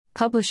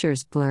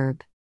Publisher's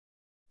blurb.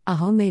 A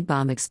homemade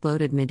bomb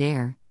exploded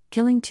midair,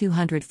 killing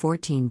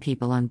 214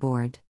 people on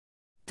board.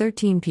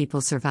 13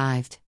 people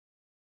survived.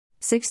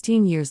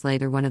 16 years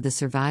later, one of the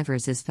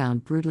survivors is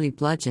found brutally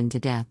bludgeoned to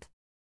death.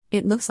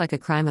 It looks like a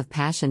crime of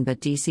passion,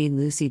 but DC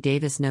Lucy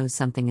Davis knows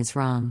something is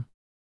wrong.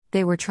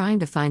 They were trying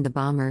to find the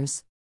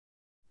bombers.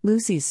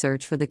 Lucy's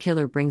search for the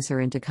killer brings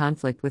her into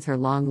conflict with her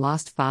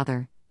long-lost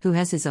father, who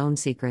has his own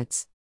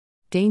secrets.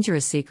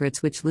 Dangerous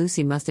secrets which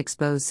Lucy must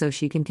expose so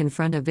she can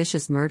confront a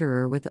vicious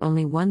murderer with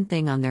only one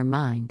thing on their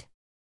mind: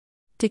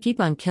 to keep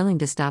on killing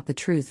to stop the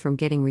truth from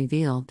getting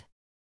revealed.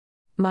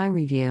 My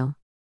review.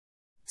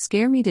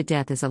 Scare Me to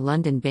Death is a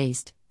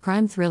London-based,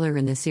 crime thriller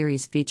in the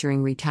series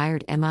featuring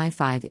retired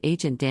MI5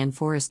 agent Dan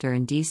Forrester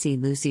and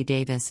DC Lucy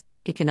Davis.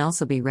 It can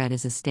also be read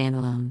as a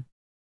standalone.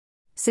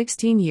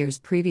 16 years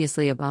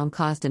previously, a bomb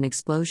caused an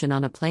explosion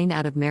on a plane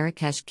out of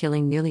Marrakesh,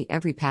 killing nearly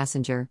every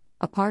passenger,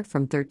 apart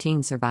from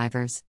 13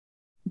 survivors.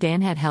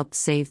 Dan had helped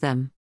save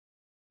them.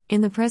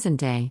 In the present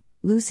day,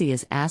 Lucy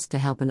is asked to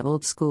help an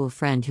old school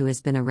friend who has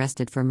been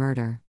arrested for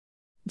murder.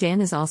 Dan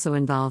is also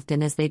involved,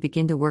 and as they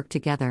begin to work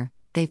together,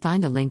 they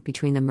find a link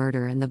between the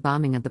murder and the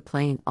bombing of the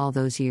plane all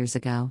those years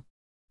ago.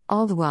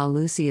 All the while,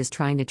 Lucy is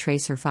trying to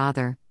trace her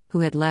father, who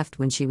had left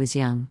when she was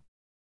young.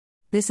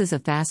 This is a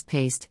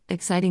fast-paced,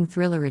 exciting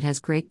thriller. It has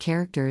great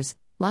characters,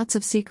 lots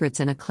of secrets,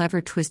 and a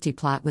clever, twisty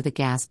plot with a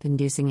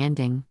gasp-inducing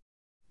ending.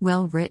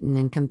 Well written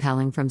and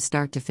compelling from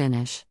start to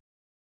finish.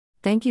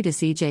 Thank you to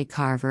C.J.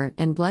 Carver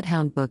and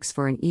Bloodhound Books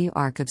for an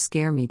e-arc of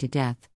Scare Me to Death.